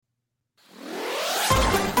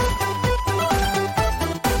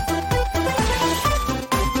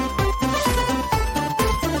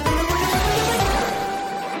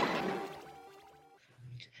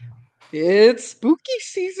It's spooky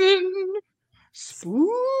season.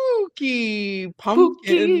 Spooky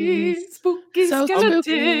pumpkins. Spooky So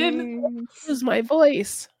skeleton. Pumpkins. Use my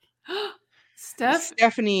voice.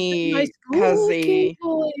 Stephanie My has spooky a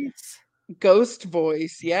voice. ghost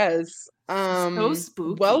voice. Yes. So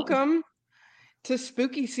spooky. Welcome to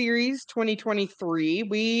Spooky Series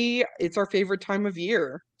 2023. It's our favorite time of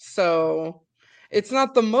year. So it's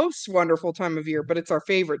not the most wonderful time of year, but it's our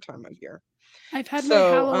favorite time of year. I've had my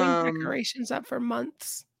Halloween decorations up for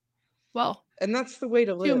months. Well, and that's the way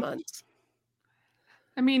to live. 2 months.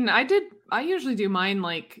 I mean, I usually do mine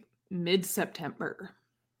like mid-September.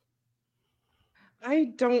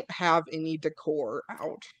 I don't have any decor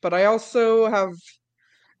out, but I also have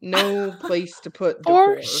no place to put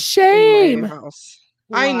decor For shame. in my house.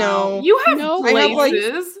 Wow. I know. You have No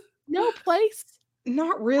places. No place.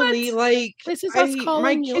 Not really. What? Like This is us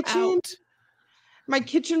calling you out. My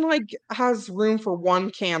kitchen has room for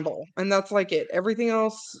one candle, and that's like it. Everything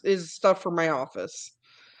else is stuff for my office.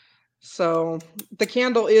 So the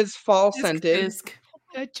candle is fall scented.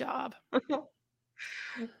 Good job.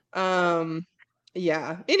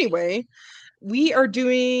 Yeah. Anyway, we are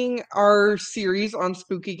doing our series on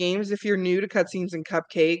spooky games. If you're new to Cutscenes and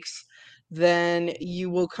Cupcakes, then you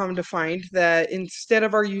will come to find that instead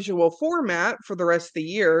of our usual format for the rest of the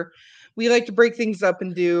year, we like to break things up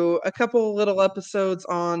and do a couple little episodes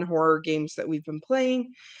on horror games that we've been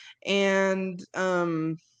playing. And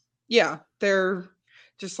yeah, they're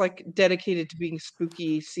just like dedicated to being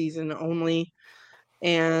spooky season only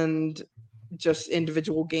and just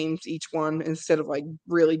individual games, each one, instead of like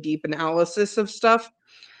really deep analysis of stuff.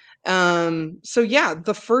 So yeah,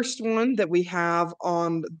 the first one that we have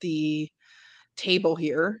on the table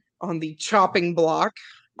here, on the chopping block,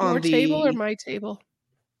 Your on the table or my table?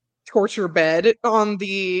 torture bed, on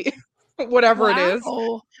the whatever it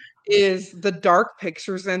is the Dark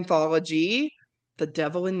Pictures anthology, The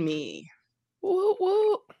Devil in Me. Woo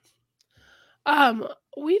woo.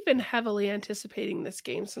 We've been heavily anticipating this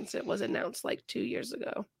game since it was announced like 2 years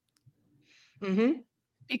ago. Mm-hmm.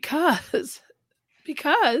 Because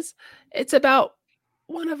it's about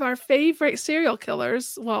one of our favorite serial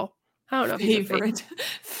killers. Well, I don't know if he's a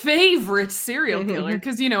favorite serial killer,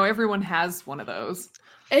 because you know everyone has one of those.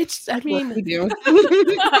 We do.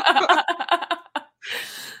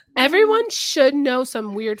 Everyone should know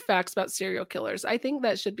some weird facts about serial killers. I think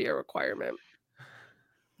that should be a requirement.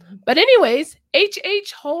 But anyways,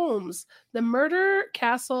 H.H. Holmes, the murder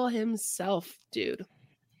castle himself, dude.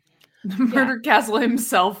 The murder castle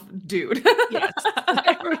himself, dude. Yes.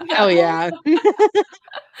 Oh yeah.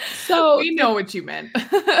 So we know what you meant.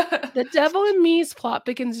 The Devil in Me's plot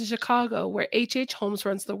begins in Chicago, where H.H. Holmes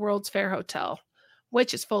runs the World's Fair Hotel,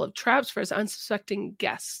 which is full of traps for his unsuspecting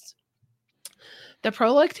guests. The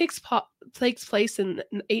prologue takes place in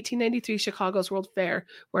 1893 Chicago's World Fair,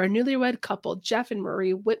 where a newlywed couple, Jeff and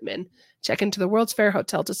Marie Whitman, check into the World's Fair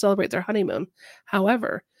Hotel to celebrate their honeymoon.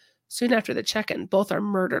 However, soon after the check-in, both are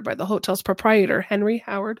murdered by the hotel's proprietor, Henry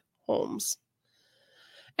Howard Holmes.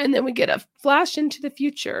 And then we get a flash into the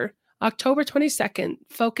future, October 22nd,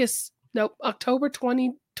 October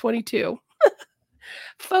 2022.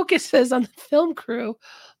 Focuses on the film crew,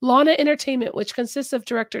 Lana Entertainment, which consists of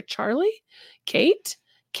director Charlie, Kate,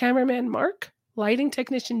 cameraman Mark, lighting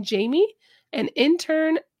technician Jamie, and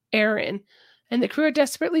intern Aaron. And the crew are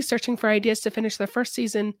desperately searching for ideas to finish their first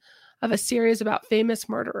season of a series about famous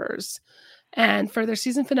murderers. And for their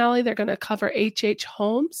season finale, they're going to cover H.H.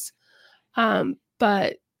 Holmes,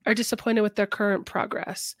 but are disappointed with their current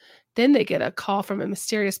progress. Then they get a call from a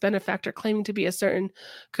mysterious benefactor claiming to be a certain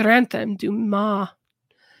Grantham Dumas.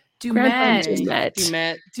 Dumet.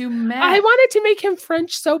 I wanted to make him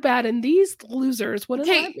French so bad, and these losers, what does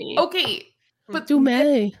that mean? Okay, but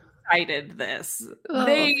Dumet decided this.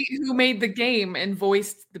 They who made the game and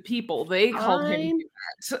voiced the people, they called him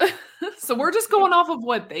Dumet. So we're just going off of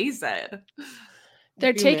what they said.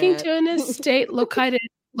 They're taking to an estate located.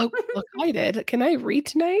 Can I read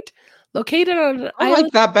tonight? Located on an island. I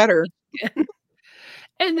like that better.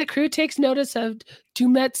 And the crew takes notice of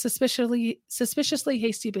Dumet's suspiciously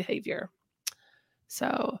hasty behavior.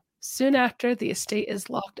 So soon after, the estate is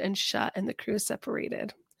locked and shut, and the crew is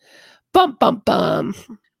separated. Bum bum bum.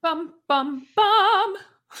 Bum bum bum.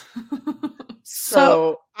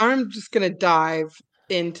 So I'm just gonna dive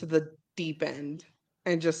into the deep end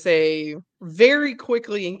and just say very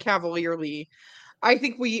quickly and cavalierly, I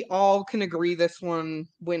think we all can agree this one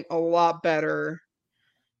went a lot better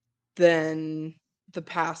than the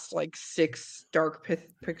past 6 Dark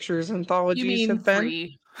Pictures anthologies have been.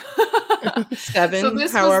 3. 7,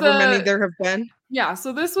 so however many there have been. Yeah,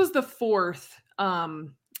 so this was the 4th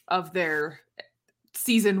of their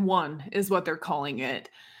season 1 is what they're calling it.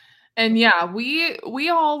 And yeah, we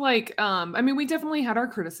all like I mean, we definitely had our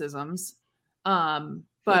criticisms.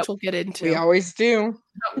 But which we'll get into. We always do.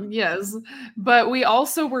 Yes, but we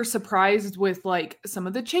also were surprised with like some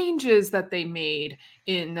of the changes that they made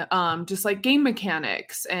in just like game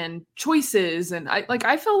mechanics and choices, and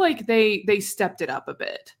I feel like they stepped it up a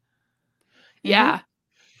bit. Yeah.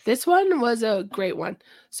 This one was a great one.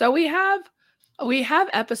 So we have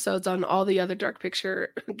episodes on all the other Dark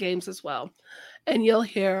Picture games as well, and you'll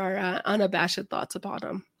hear our unabashed thoughts about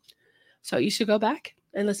them. So you should go back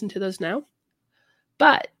and listen to those now.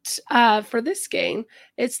 But for this game,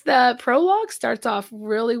 it's the prologue starts off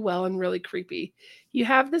really well and really creepy. You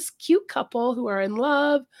have this cute couple who are in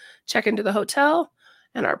love, check into the hotel,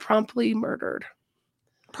 and are promptly murdered.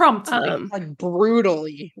 Like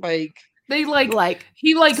brutally, like they like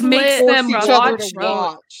he split makes them each watch. other to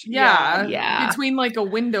watch. Yeah, between like a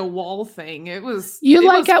window wall thing. It was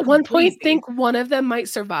at one point think one of them might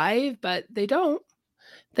survive, but they don't.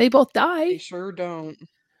 They both die. They sure don't.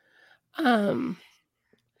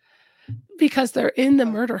 Because they're in the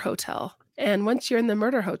murder hotel. And once you're in the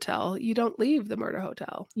murder hotel, you don't leave the murder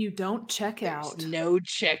hotel. You don't check out. There's no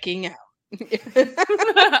checking out.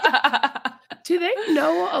 Do they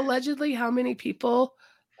know allegedly how many people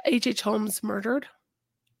H.H. Holmes murdered?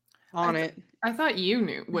 I thought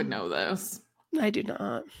you would know this. I do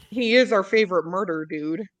not. He is our favorite murder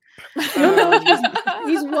dude.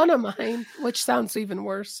 He's one of mine, which sounds even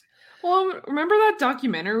worse. Well, remember that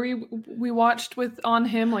documentary we watched on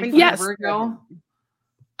him like forever ago?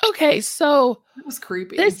 Okay, so that was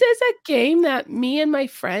creepy. This is a game that me and my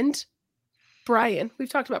friend Brian, we've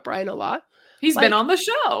talked about Brian a lot. He's been on the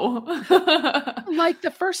show. Like the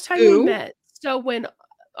first time we met. So when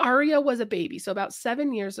Aria was a baby, so about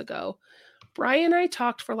 7 years ago, Brian and I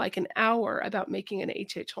talked for like an hour about making an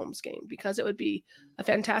H.H. Holmes game because it would be a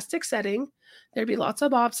fantastic setting. There'd be lots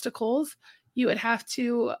of obstacles. You would have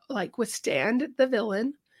to like withstand the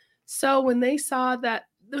villain. So when we saw that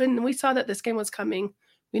this game was coming,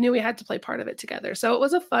 we knew we had to play part of it together. So it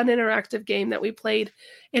was a fun interactive game that we played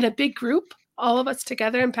in a big group, all of us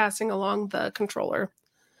together and passing along the controller.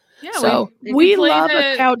 Yeah, so we love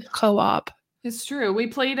a couch co-op. It's true. We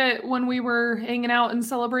played it when we were hanging out and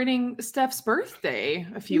celebrating Steph's birthday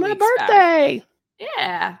a few weeks back. My birthday.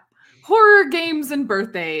 Yeah. Horror games and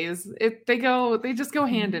birthdays. They just go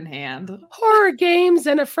hand in hand. Horror games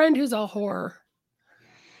and a friend who's a whore.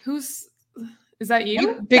 Is that you?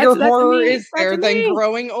 What bigger horror is there than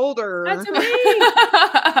growing older? That's me.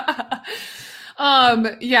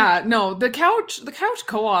 Yeah, no, the couch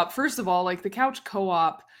co-op, first of all, like the couch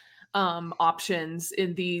co-op options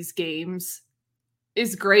in these games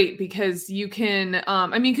is great because you can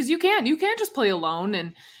you can't just play alone,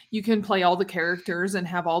 and you can play all the characters and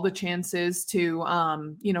have all the chances to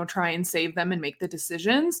try and save them and make the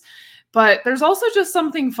decisions. But there's also just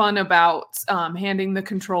something fun about handing the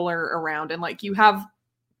controller around, and like you have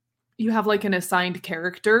like an assigned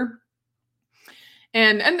character.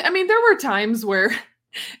 And I mean, there were times where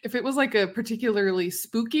if it was like a particularly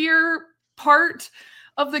spookier part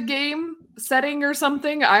of the game setting or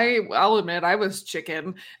something, I'll admit I was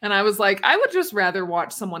chicken, and I was like, I would just rather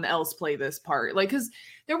watch someone else play this part. Like, because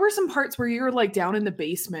there were some parts where you're like down in the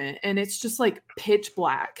basement and it's just like pitch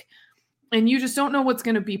black and you just don't know what's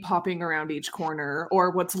going to be popping around each corner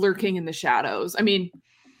or what's lurking in the shadows. I mean,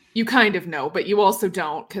 you kind of know, but you also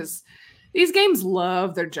don't, because these games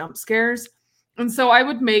love their jump scares. And so I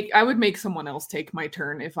would make someone else take my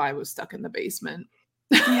turn if I was stuck in the basement.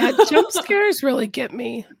 Yeah, jump scares really get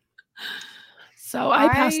me. So I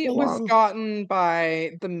passed along. Was gotten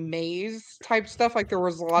by the maze type stuff. Like there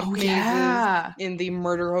was a lot of mazes in the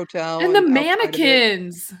murder hotel. And the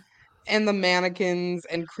mannequins. And the mannequins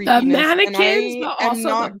and creepiness. The mannequins, and but I am also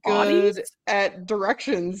not the good bodies. at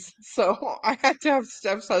directions. So I had to have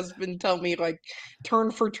Steph's husband tell me like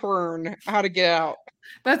turn for turn how to get out.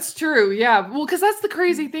 That's true. Yeah. Well, because that's the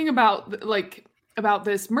crazy thing about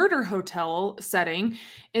this murder hotel setting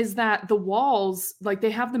is that the walls, like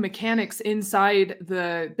they have the mechanics inside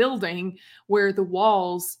the building where the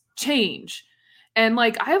walls change. And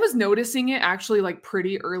like I was noticing it actually like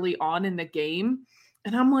pretty early on in the game.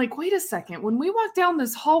 And I'm like, wait a second, when we walked down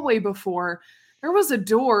this hallway before, there was a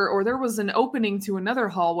door or there was an opening to another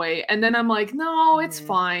hallway. And then I'm like, no, it's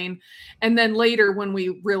fine. And then later when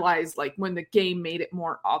we realized, like when the game made it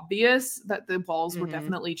more obvious that the walls were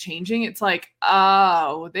definitely changing, it's like,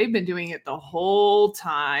 oh, they've been doing it the whole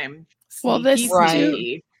time. Well,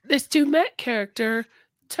 this Dumet character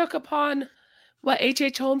took upon what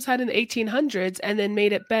H.H. Holmes had in the 1800s and then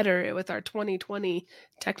made it better with our 2020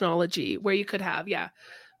 technology where you could have,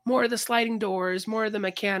 more of the sliding doors, more of the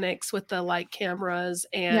mechanics with the like cameras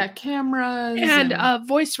and cameras and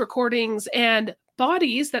voice recordings and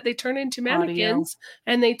bodies that they turn into mannequins,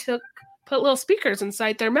 and they put little speakers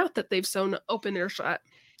inside their mouth that they've sewn open or shut.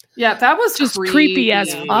 Yeah, that was just creepy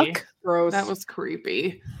as fuck. Gross. That was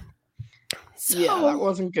creepy. So, yeah, that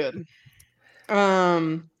wasn't good.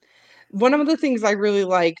 One of the things I really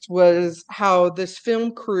liked was how this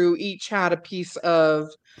film crew each had a piece of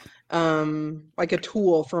like a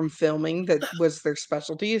tool from filming that was their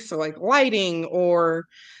specialty. So like lighting, or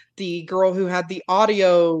the girl who had the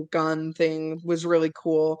audio gun thing was really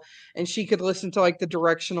cool, and she could listen to like the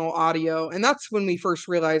directional audio, and that's when we first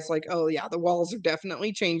realized like, oh yeah, the walls are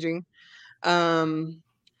definitely changing.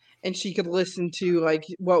 And she could listen to like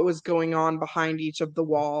what was going on behind each of the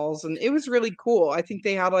walls, and it was really cool. I think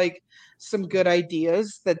they had like some good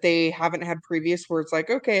ideas that they haven't had previous, where it's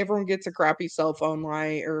like, okay, everyone gets a crappy cell phone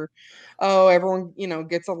light, or oh, everyone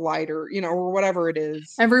gets a lighter, or whatever it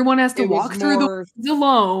is. Everyone has to It was walk through the more woods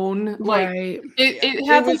alone. Like right. it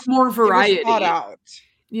had like more variety. It was thought out.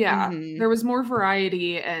 Yeah, Mhm. there was more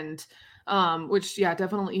variety, and which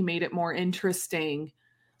definitely made it more interesting.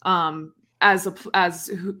 As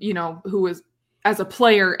who was as a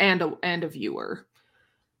player and a viewer.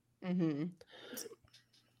 Mm-hmm.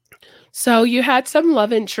 So you had some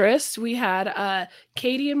love interests. We had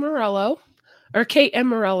Katie and Morello, or Kate and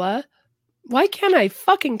Morella. Why can't I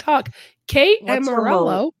fucking talk? Kate and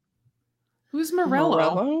Morello. Who's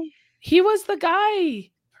Morello? He was the guy,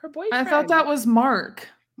 her boyfriend. I thought that was Mark.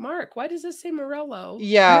 Mark, why does this say Morello?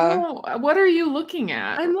 Yeah. What are you looking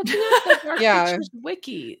at? I'm looking at the Dark Pictures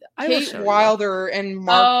wiki. Kate Wilder and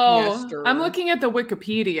Mark Nestor. I'm looking at the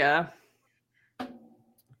Wikipedia.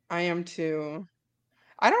 I am too.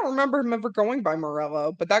 I don't remember him ever going by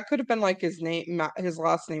Morello, but that could have been like his name, his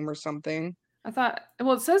last name or something. I thought,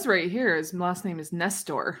 well, it says right here his last name is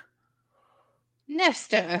Nestor.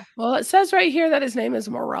 Nestor. Well, it says right here that his name is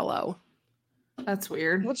Morello. That's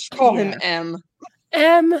weird. Let's call him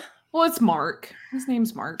M. Well, it's Mark. His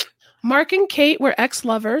name's Mark. Mark and Kate were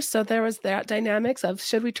ex-lovers, so there was that dynamics of,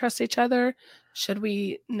 should we trust each other? Should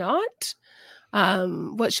we not?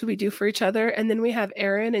 What should we do for each other? And then we have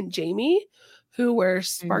Aaron and Jamie, who were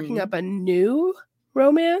sparking up a new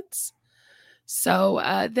romance.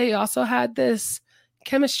 So they also had this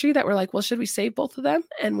chemistry that we're like, well, should we save both of them?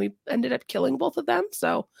 And we ended up killing both of them.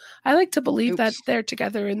 So I like to believe that they're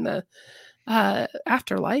together in the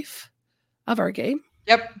afterlife of our game.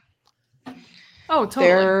 Yep. Oh, totally.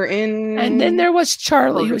 They're in. And then there was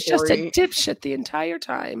Charlie, who was just a dipshit the entire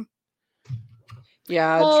time.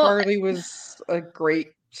 Yeah, Charlie was a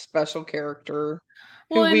great special character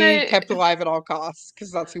who we kept alive at all costs,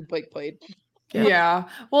 because that's who Blake played. Yeah.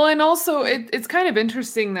 Well, and also it's kind of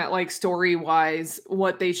interesting that like story-wise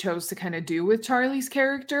what they chose to kind of do with Charlie's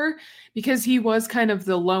character, because he was kind of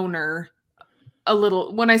the loner a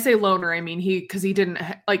little. When I say loner, I mean because he didn't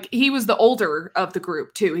like, he was the older of the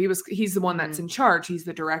group too. He's the one that's in charge. He's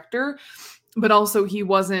the director, but also he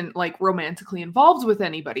wasn't like romantically involved with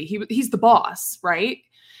anybody. He's the boss, right?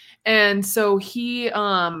 And so he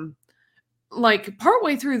like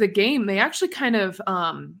partway through the game, they actually kind of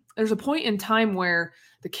there's a point in time where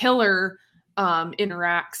the killer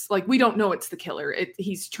interacts, like we don't know it's the killer.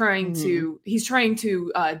 He's trying to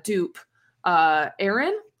dupe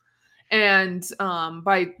Erin, and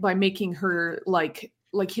by making her like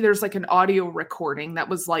there's like an audio recording that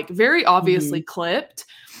was like very obviously clipped,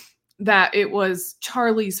 that it was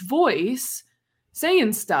Charlie's voice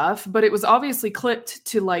saying stuff, but it was obviously clipped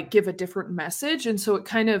to like give a different message. And so it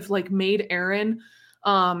kind of like made Erin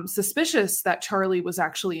suspicious that Charlie was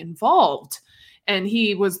actually involved, and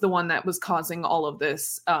he was the one that was causing all of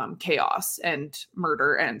this chaos and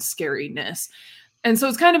murder and scariness. And so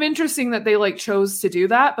it's kind of interesting that they like chose to do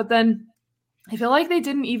that, but then I feel like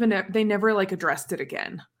they never like addressed it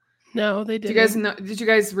again. No, they didn't. Did you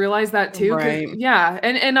guys realize that too? Right. Yeah.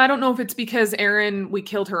 And I don't know if it's because we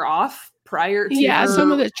killed her off prior to her.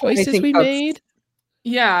 Some of the choices we made.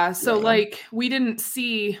 Yeah. So like we didn't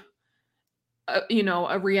see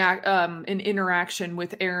an interaction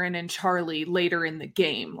with Erin and Charlie later in the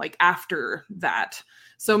game, like after that.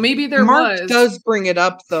 So maybe Mark does bring it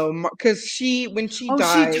up though, because when she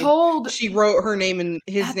died, she wrote her name and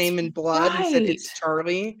his name in blood and said it's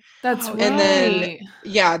Charlie. That's right.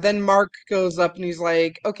 And then Mark goes up and he's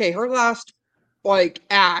like, okay, her last like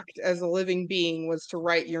act as a living being was to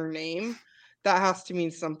write your name. That has to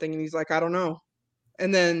mean something. And he's like, I don't know.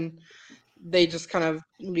 And then they just kind of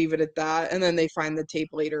leave it at that. And then they find the tape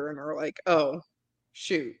later and are like, oh,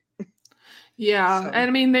 shoot. Yeah, So, and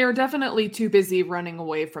I mean they were definitely too busy running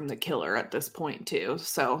away from the killer at this point too.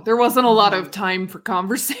 So there wasn't a lot of time for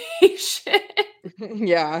conversation.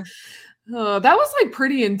 yeah. That was like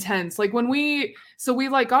pretty intense. Like when we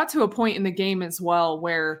like got to a point in the game as well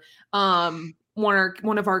where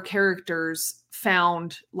one of our characters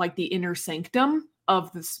found like the inner sanctum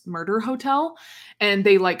of this murder hotel, and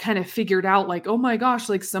they like kind of figured out like, oh my gosh,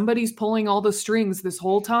 like somebody's pulling all the strings this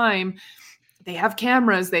whole time. They have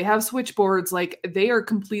cameras, they have switchboards, like they are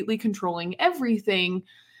completely controlling everything.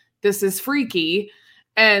 This is freaky.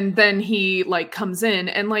 And then he like comes in,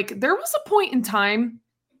 and like there was a point in time,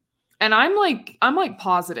 and I'm like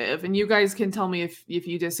positive, and you guys can tell me if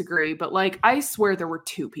you disagree, but like I swear there were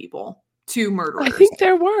two murderers. I think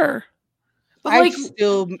there were. But I like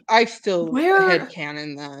still where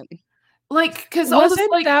headcanon that. like because all this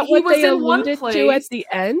Wasn't like that he what was they in one alluded to at place. the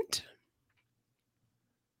end?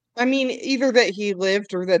 I mean, either that he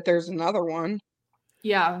lived or that there's another one.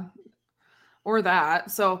 Yeah. Or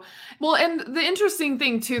that. So, well, and the interesting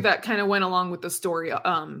thing too that kind of went along with the story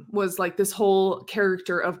was like this whole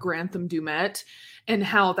character of Grantham Dumet and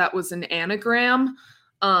how that was an anagram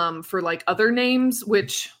for like other names,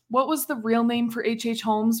 which what was the real name for H.H.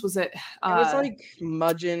 Holmes? Was it It was like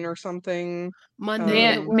Mudgeon or something.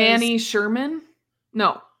 Monday. It was Manny Sherman?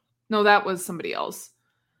 No, that was somebody else.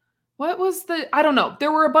 What was I don't know.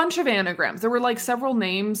 There were a bunch of anagrams. There were like several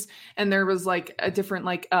names, and there was like a different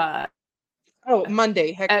like Oh,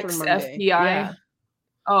 Monday, Hector ex Monday. FBI. Yeah.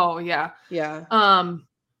 Oh yeah. Yeah.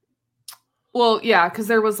 Well, yeah, because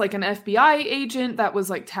there was like an FBI agent that was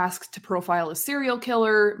like tasked to profile a serial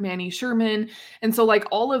killer, Manny Sherman, and so like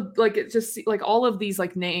all of like it just like all of these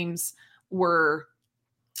like names were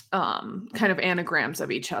kind of anagrams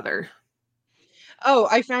of each other. Oh,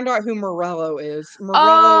 I found out who Morello is.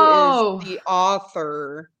 Morello is the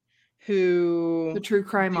author who the true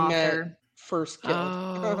crime author first killed.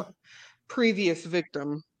 Oh. Previous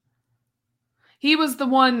victim. He was the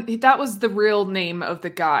one that was the real name of the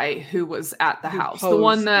guy who was at the house. The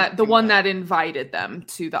one that invited them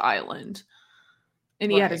to the island.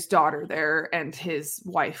 And he had his daughter there, and his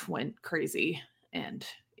wife went crazy. And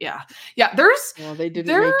yeah. They didn't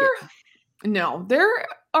make it. No, there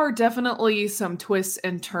are definitely some twists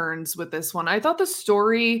and turns with this one. I thought the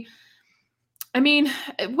story, I mean,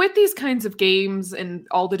 with these kinds of games and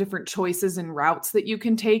all the different choices and routes that you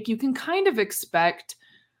can take, you can kind of expect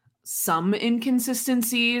some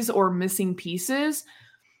inconsistencies or missing pieces.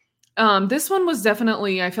 This one was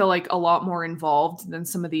definitely, I feel like, a lot more involved than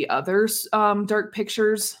some of the other Dark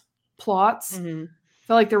Pictures plots. Mm-hmm. I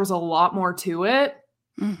feel like there was a lot more to it.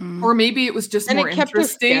 Mm-hmm. Or maybe it was just more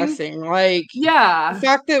interesting. Kept us guessing. Like, yeah, the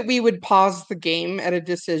fact that we would pause the game at a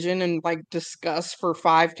decision and like discuss for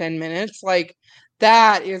 5-10 minutes, like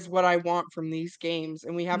that is what I want from these games,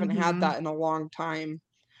 and we haven't had that in a long time,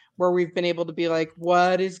 where we've been able to be like,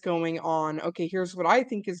 what is going on? Okay, here's what I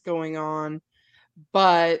think is going on,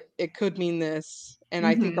 but it could mean this, and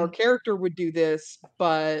I think our character would do this,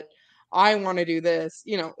 but I want to do this.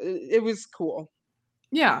 You know, it was cool.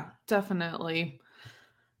 Yeah, definitely.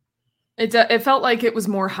 It felt like it was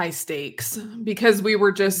more high stakes because we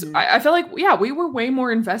were just, I feel like, yeah, we were way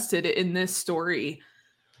more invested in this story.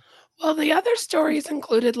 Well, the other stories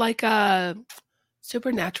included like a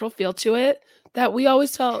supernatural feel to it that we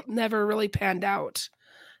always felt never really panned out.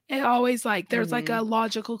 It always like there's like a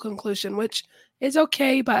logical conclusion, which is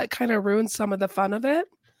okay, but kind of ruins some of the fun of it.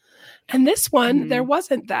 And this one, there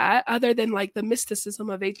wasn't that, other than like the mysticism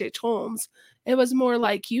of H.H. Holmes. It was more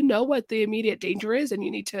like, you know what the immediate danger is, and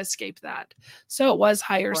you need to escape that. So it was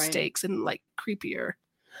higher stakes and like creepier.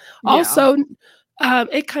 Yeah. Also,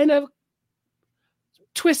 it kind of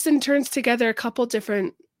twists and turns together a couple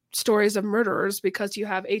different stories of murderers, because you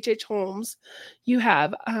have H.H. Holmes, you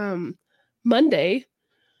have Monday,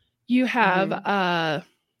 you have the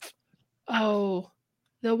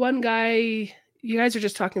one guy you guys are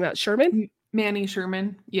just talking about, Sherman? Manny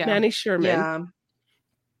Sherman. Yeah. Manny Sherman.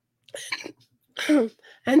 Yeah.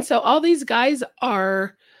 And so all these guys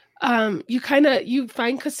are, you find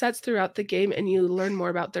cassettes throughout the game, and you learn more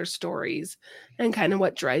about their stories and kind of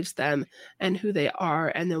what drives them and who they are,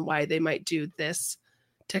 and then why they might do this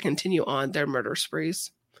to continue on their murder sprees.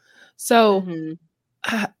 So,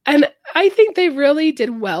 and I think they really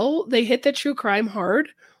did well. They hit the true crime hard,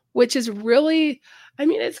 which is really, I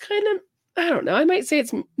mean, it's kind of, I don't know. I might say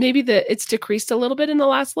it's maybe it's decreased a little bit in the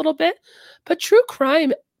last little bit, but true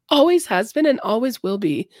crime always has been and always will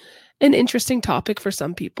be an interesting topic for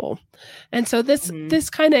some people. And so this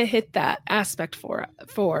kind of hit that aspect for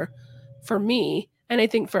me, and I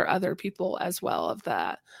think for other people as well, of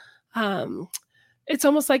that. It's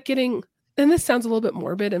almost like getting and this sounds a little bit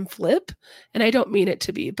morbid and flip, and I don't mean it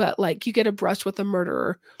to be, but like you get a brush with a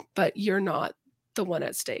murderer, but you're not the one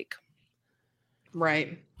at stake.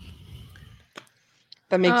 Right.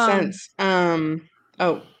 That makes sense.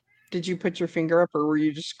 Oh, did you put your finger up or were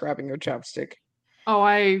you just grabbing your chopstick? Oh,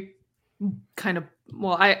 I kind of,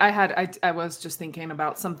 well, I was just thinking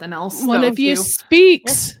about something else. One though, of you too.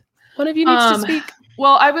 speaks. One of you needs to speak.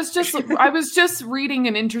 Well, I was just reading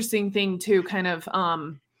an interesting thing too, kind of,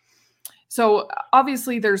 so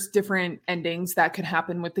obviously there's different endings that could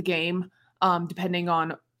happen with the game, depending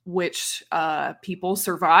on which people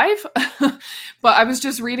survive. But I was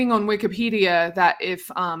just reading on Wikipedia that if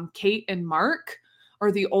Kate and Mark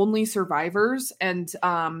are the only survivors and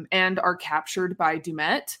are captured by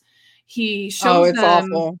Dumet, he shows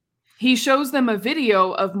awful. He shows them a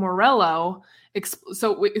video of Morello,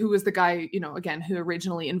 who was the guy, again, who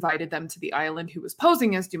originally invited them to the island, who was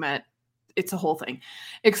posing as Dumet. It's a whole thing,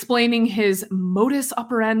 explaining his modus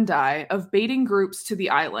operandi of baiting groups to the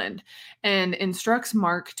island, and instructs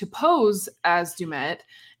Mark to pose as Dumet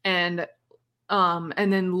and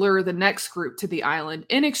then lure the next group to the island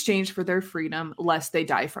in exchange for their freedom, lest they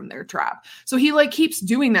die from their trap. So he like keeps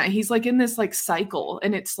doing that. He's like in this like cycle,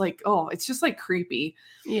 and it's like, oh, it's just like creepy.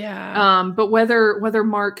 Yeah. But whether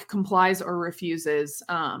Mark complies or refuses,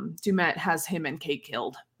 Dumet has him and Kate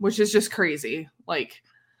killed, which is just crazy. Like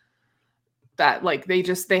that, like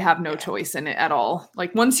they have no choice in it at all.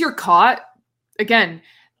 Like once you're caught, again,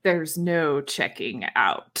 there's no checking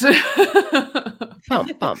out.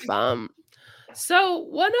 Bum, bum, bum. So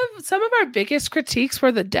some of our biggest critiques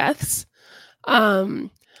were the deaths.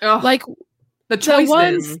 Like the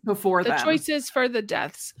choices before the them. choices for the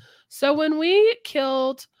deaths. So when we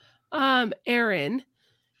killed Erin,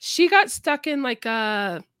 she got stuck in like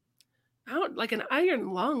an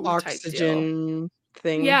iron lung oxygen type deal.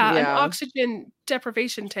 thing. Yeah, an oxygen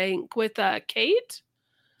deprivation tank with Kate.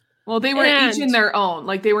 Well, they were each in their own,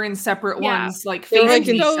 like they were in separate ones, like they were like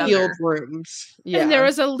facing in each sealed other. rooms. Yeah, and there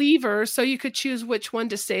was a lever, so you could choose which one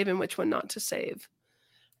to save and which one not to save.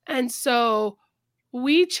 And so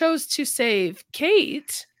we chose to save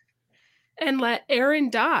Kate and let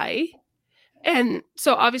Erin die. And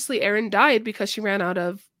so obviously Erin died because she ran out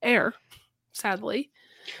of air, sadly.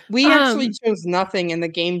 We actually chose nothing and the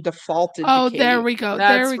game defaulted to Kate. There we go.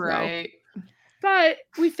 That's there we right. go. But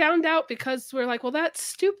we found out because we're like, well, that's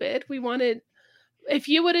stupid. If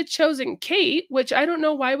you would have chosen Kate, which I don't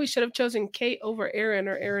know why we should have chosen Kate over Erin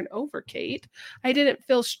or Erin over Kate. I didn't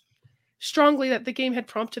feel strongly that the game had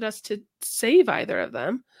prompted us to save either of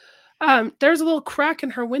them. There's a little crack in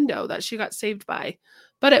her window that she got saved by,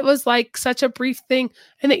 but it was like such a brief thing.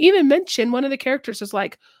 And they even mentioned one of the characters is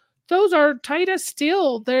like, those are tight as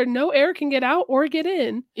steel. There, no air can get out or get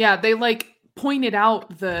in. Yeah, they like pointed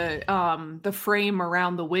out the frame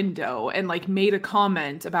around the window and like made a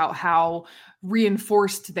comment about how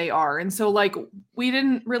reinforced they are. And so like we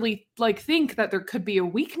didn't really like think that there could be a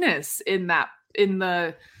weakness in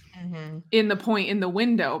the point in the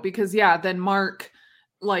window, because then Mark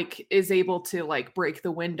like is able to like break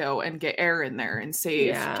the window and get air in there and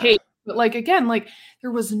save Kate. But like again, like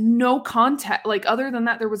there was no context, like other than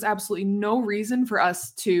that, there was absolutely no reason for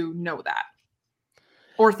us to know that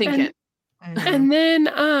or think it. And then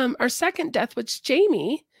our second death was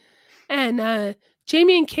Jamie. And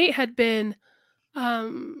Jamie and Kate had been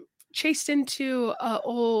chased into an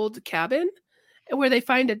old cabin where they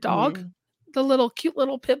find a dog, the cute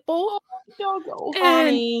little pit bull. Oh, and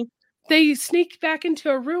funny. They sneak back into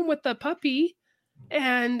a room with the puppy,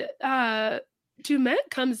 and Dumet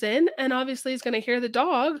comes in and obviously is going to hear the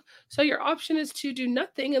dog. So your option is to do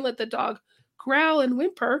nothing and let the dog growl and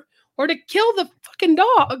whimper, or to kill the fucking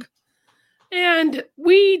dog. And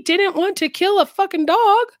we didn't want to kill a fucking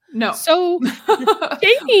dog. No. So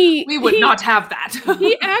Jamie, we would not have that.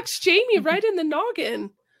 He axed Jamie right in the noggin.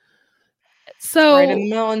 So right in the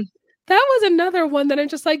melon. That was another one that I'm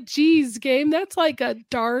just like, geez, game. That's like a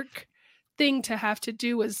dark thing to have to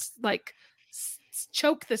do, is like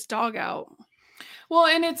choke this dog out. Well,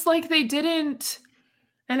 and it's like they didn't.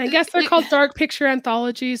 And I guess they're called dark picture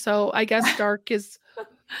anthology, so I guess dark is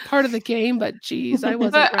part of the game, but geez, I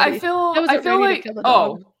wasn't ready. I feel like,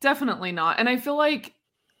 definitely not. And I feel like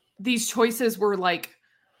these choices were like,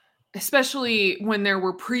 especially when there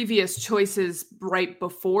were previous choices right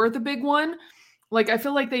before the big one, like I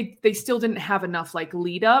feel like they still didn't have enough like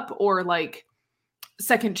lead up or like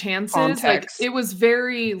second chances. Context. Like it was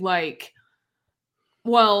very like,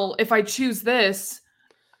 well, if I choose this,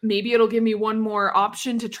 maybe it'll give me one more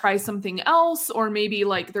option to try something else, or maybe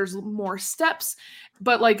like there's more steps.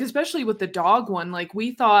 But like, especially with the dog one, like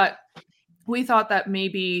we thought that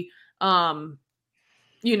maybe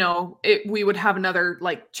we would have another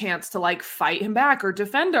like chance to like fight him back or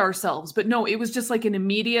defend ourselves. But no, it was just like an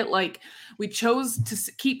immediate, like we chose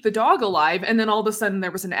to keep the dog alive. And then all of a sudden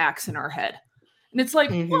there was an axe in our head. And it's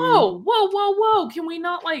like, whoa. Can we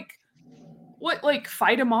not like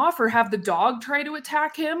fight him off or have the dog try to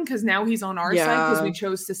attack him? Cause now he's on our side because we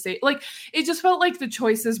chose to say, like, it just felt like the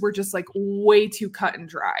choices were just like way too cut and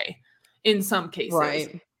dry in some cases.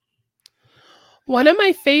 Right. One of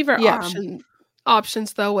my favorite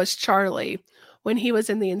options though was Charlie when he was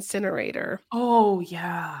in the incinerator. Oh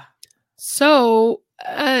yeah. So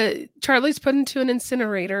Charlie's put into an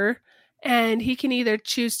incinerator and he can either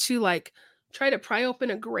choose to like try to pry open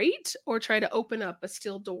a grate or try to open up a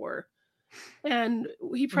steel door. And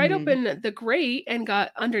he pried open the grate and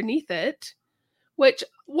got underneath it, which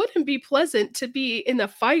wouldn't be pleasant to be in a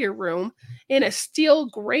fire room in a steel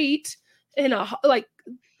grate in a like.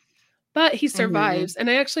 But he survives, and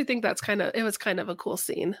I actually think it was kind of a cool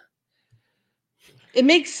scene. It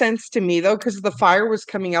makes sense to me though, because the fire was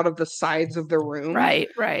coming out of the sides of the room. Right.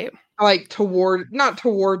 Like not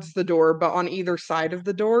towards the door, but on either side of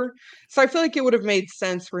the door. So I feel like it would have made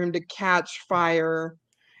sense for him to catch fire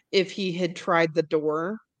if he had tried the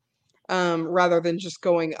door, rather than just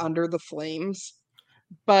going under the flames.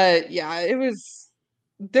 But yeah,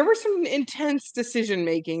 there was some intense decision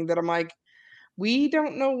making that I'm like, we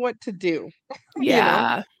don't know what to do.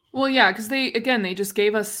 Yeah. Well, yeah, because they just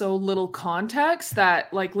gave us so little context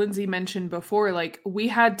that, like Lindsay mentioned before, like we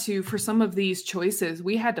had to, for some of these choices,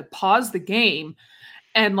 we had to pause the game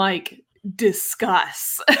and like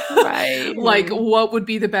discuss right. like what would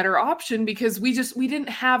be the better option, because we didn't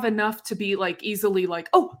have enough to be like easily like,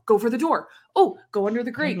 oh, go for the door. Oh, go under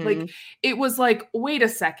the grate. Like it was like, wait a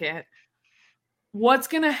second, what's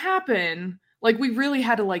going to happen? Like we really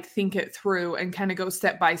had to like think it through and kind of go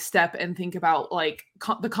step by step and think about like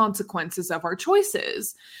the consequences of our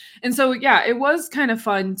choices. And so, yeah, it was kind of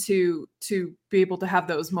fun to be able to have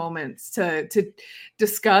those moments to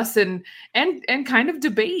discuss and kind of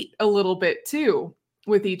debate a little bit too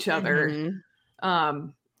with each other.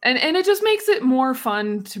 And it just makes it more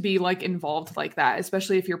fun to be like involved like that,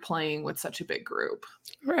 especially if you're playing with such a big group.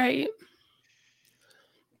 Right.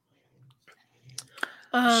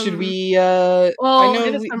 Should we I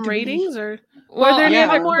know give some ratings or were there any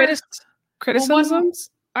other criticisms?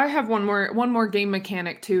 I have one more game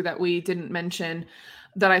mechanic too that we didn't mention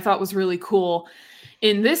that I thought was really cool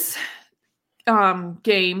in this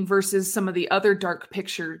game versus some of the other dark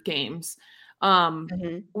picture games.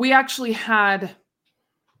 We actually had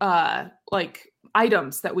like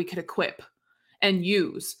items that we could equip and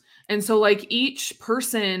use. And so like each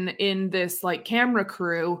person in this like camera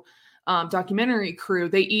crew, documentary crew,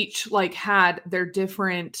 they each like had their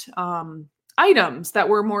different items that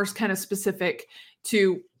were more kind of specific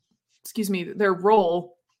to their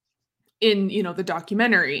role in the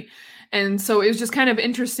documentary. And so it was just kind of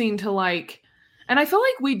interesting to like, and I feel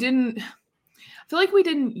like we didn't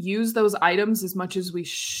use those items as much as we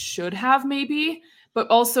should have maybe, but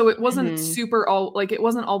also it wasn't it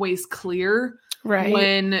wasn't always clear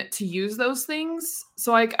when to use those things.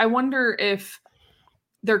 So I wonder if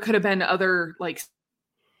there could have been other like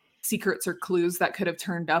secrets or clues that could have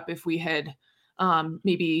turned up if we had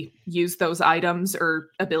maybe used those items or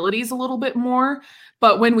abilities a little bit more.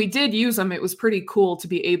 But when we did use them, it was pretty cool to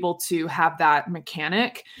be able to have that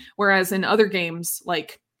mechanic. Whereas in other games,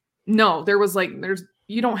 like, no,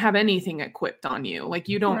 you don't have anything equipped on you. Like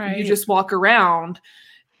you just walk around,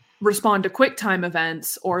 respond to quick time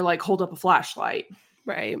events, or like hold up a flashlight.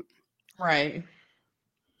 Right.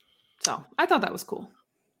 So I thought that was cool.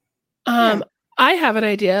 I have an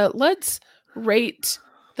idea. Let's rate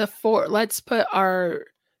the 4. Let's put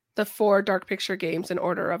the 4 dark picture games in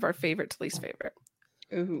order of our favorite to least favorite.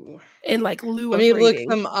 Ooh. In like lieu Let of me rating. look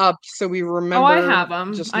them up so we remember. Oh, I have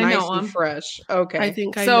them. Just I nice know and them. fresh. Okay. I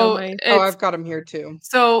think I know my. I've got them here too.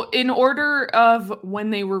 So in order of when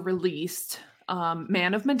they were released,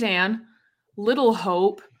 Man of Medan, Little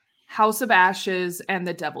Hope, House of Ashes, and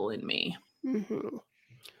The Devil in Me.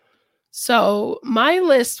 So my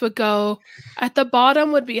list would go at the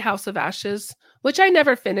bottom would be House of Ashes, which I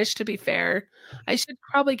never finished, to be fair. I should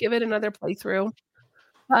probably give it another playthrough,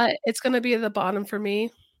 but it's going to be at the bottom for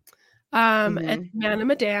me. And Man of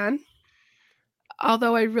Medan,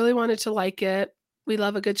 although I really wanted to like it. We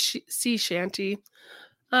love a good sea shanty.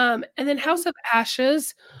 And then House of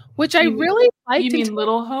Ashes, which I really liked. You mean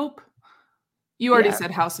Little Hope? You already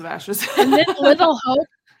said House of Ashes. And then Little Hope.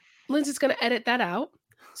 Lindsay's going to edit that out.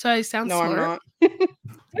 So I sound smart. I'm not.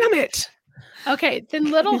 Damn it. Okay, then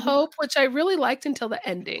Little Hope, which I really liked until the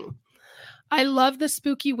ending. I love the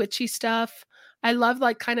spooky witchy stuff. I love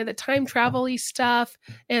like kind of the time travel-y stuff.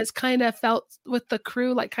 And it's kind of felt with the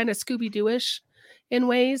crew like kind of Scooby-Doo-ish in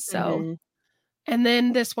ways. So, Mm-hmm. and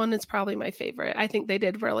then this one is probably my favorite. I think they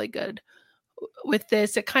did really good with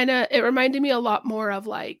this. It reminded me a lot more of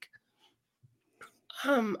like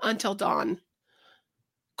Until Dawn.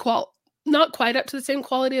 Not quite up to the same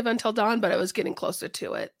quality of Until Dawn, but it was getting closer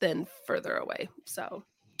to it than further away. So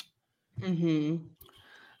Mm-hmm.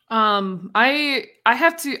 I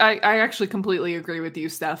have to I actually completely agree with you,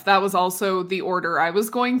 Steph. That was also the order I was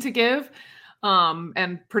going to give.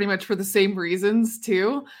 And pretty much for the same reasons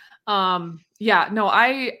too. Yeah, no,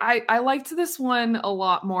 I liked this one a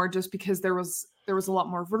lot more just because there was a lot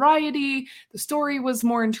more variety. The story was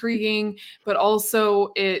more intriguing, but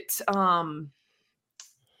also it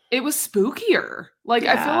was spookier. Like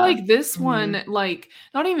I feel yeah. like this Mm-hmm. one, like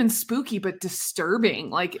not even spooky, but disturbing,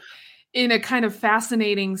 like in a kind of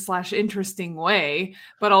fascinating / interesting way.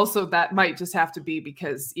 But also that might just have to be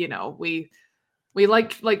because, you know, we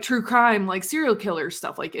like true crime, like serial killer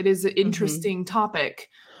stuff. Like it is an Mm-hmm. interesting topic.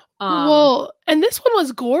 Well, and this one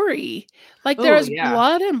was gory. Like Oh, there's yeah.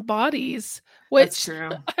 blood and bodies, That's which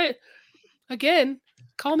true. again,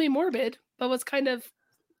 call me morbid, but was kind of,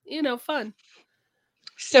 fun.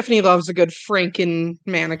 Stephanie loves a good Franken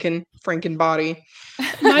body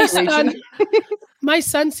My situation. my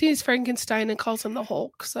son sees Frankenstein and calls him the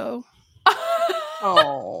Hulk, so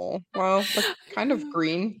Oh, well, that's kind of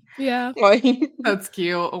green. yeah. Like, That's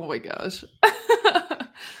cute. Oh my gosh.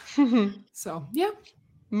 So yeah.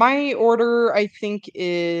 my order, I think,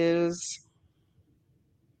 is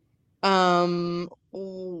ooh,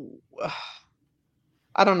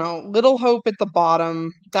 I don't know, Little Hope at the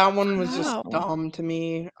bottom. That one was just Wow. dumb to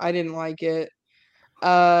me. I didn't like it.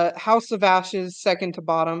 House of Ashes, second to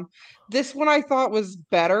bottom. This one I thought was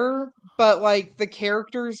better, but like the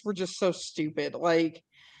characters were just so stupid. Like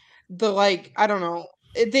I don't know.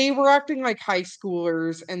 They were acting like high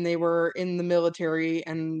schoolers and they were in the military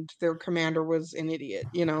and their commander was an idiot,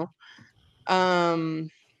 you know? Um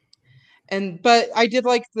but I did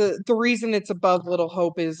like the reason it's above Little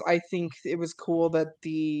Hope is I think it was cool that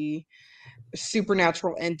the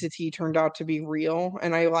supernatural entity turned out to be real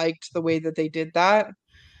and I liked the way that they did that.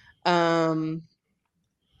 Um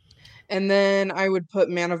and then I would put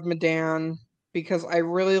Man of Medan because I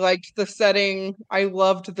really liked the setting. I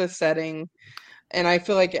loved the setting and I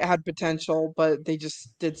feel like it had potential, but they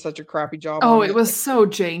just did such a crappy job Oh, on it it. was so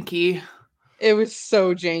janky. It was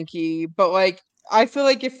so janky, but like I feel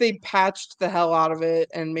like if they patched the hell out of it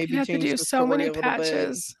and They'd maybe have to changed do the so story many a little bit,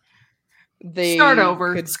 patches. Start they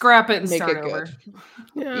over. could Scrap it and make start it over. good.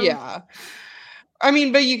 Yeah. Yeah. I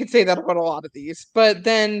mean, but you could say that about a lot of these. But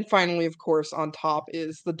then finally, of course, on top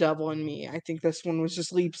is The Devil in Me. I think this one was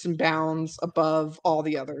just leaps and bounds above all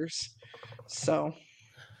the others. So,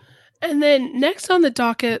 And then next on the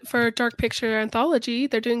docket for Dark Picture Anthology,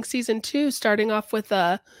 they're doing season 2, starting off with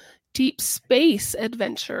a deep space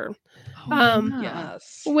adventure. Oh, yeah.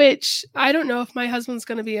 yes. Which I don't know if my husband's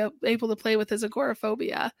going to be able to play with his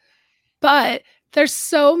agoraphobia, but there's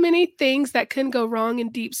so many things that can go wrong in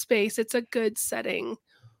deep space. It's a good setting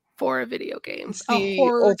for a video game, It's a the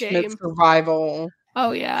horror ultimate game. survival.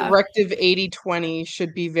 Oh yeah, Directive 80/20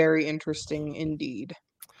 should be very interesting indeed.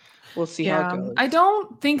 We'll see how it Yeah. goes. I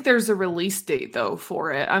don't think there's a release date though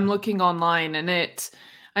for it. I'm looking online and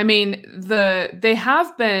I mean, they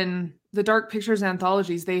have been the Dark Pictures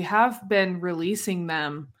anthologies, they have been releasing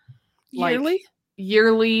them like yearly.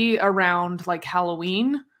 yearly around like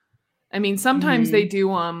Halloween. I mean, sometimes they Mhm. do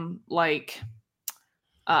like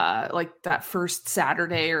that first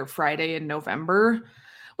Saturday or Friday in November,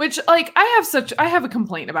 which like I have a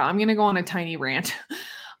complaint about. I'm going to go on a tiny rant.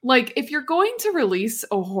 Like if you're going to release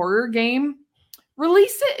a horror game,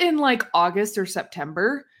 release it in like August or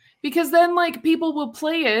September because then like people will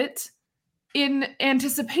play it in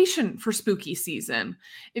anticipation for spooky season.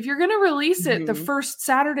 If you're going to release it the Mhm. first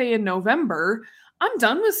Saturday in November, I'm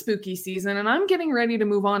done with spooky season and I'm getting ready to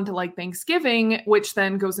move on to like Thanksgiving, which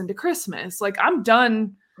then goes into Christmas. Like I'm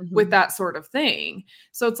done with Mhm. that sort of thing.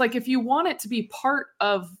 So it's like if you want it to be part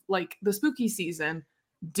of like the spooky season,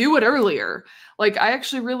 do it earlier. Like I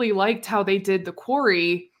actually really liked how they did The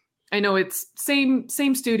Quarry. I know it's same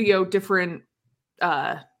studio, different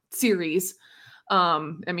series. I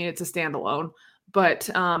mean it's a standalone, but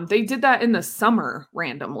they did that in the summer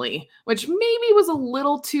randomly, which maybe was a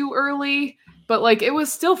little too early, but like it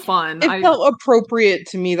was still fun. It felt appropriate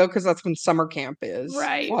to me though, because that's when summer camp is.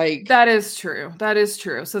 Right. Like That is true. That is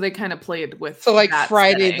true. So they kind of played with so like that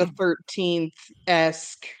Friday the setting.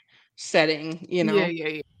 13th-esque setting, you Yeah, know.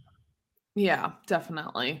 yeah, yeah,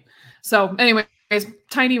 definitely. So, anyways,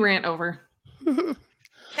 tiny rant over.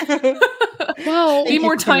 Well, Be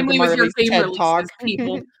more timely with your game TED releases, Talk.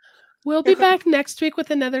 people. we'll be back next week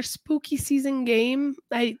with another spooky season game.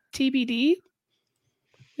 TBD.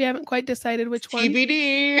 We haven't quite decided which one.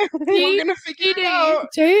 TBD. We're gonna figure it TBD. out.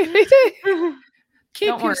 TBD. Keep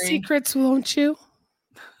Don't your worry. secrets, won't you?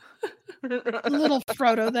 Little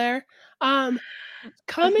Frodo there.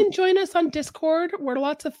 Come and join us on Discord. We're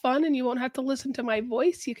lots of fun, and you won't have to listen to my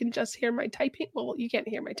voice. You can just hear my typing. Well, you can't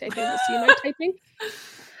hear my typing, but see my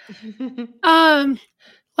typing.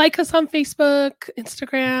 Like us on Facebook,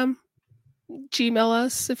 Instagram, Gmail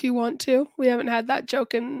us if you want to. We haven't had that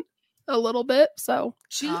joke in a little bit, so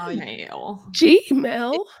Gmail.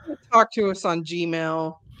 Talk to us on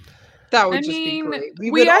Gmail. That would be great.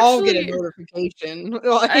 We would all get a notification.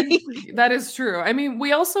 That is true. I mean,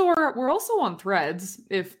 we're also on Threads.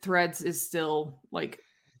 If Threads is still like,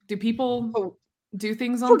 do people do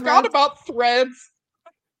things on Threads? Forgot about Threads.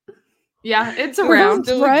 Yeah, it's around.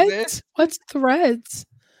 Threads? What's Threads?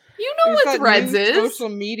 You know what Threads is? Social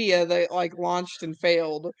media that like launched and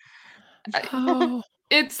failed. Oh.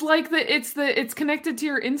 It's like it's connected to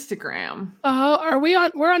your Instagram. Oh,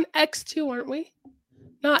 we're on X too, aren't we?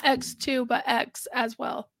 Not X2, but X as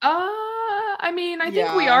well. I mean, I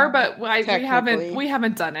think we are, but we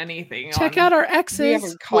haven't done anything. Check out our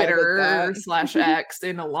X's. Twitter /X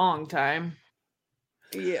in a long time.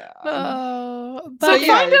 Yeah. Find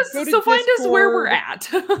us where we're at.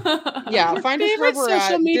 Yeah, find us where we're at.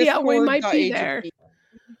 Social media, we might be there.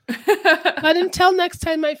 But until next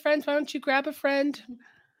time, my friends, why don't you grab a friend?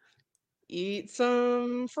 Eat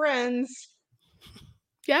some friends.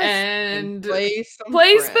 Yes. And play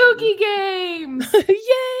spooky games. Yay!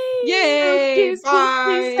 Yay!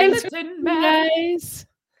 Bye. Thanks, guys.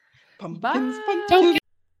 Pumpkins. Bye.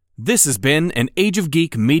 This has been an Age of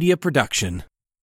Geek media production.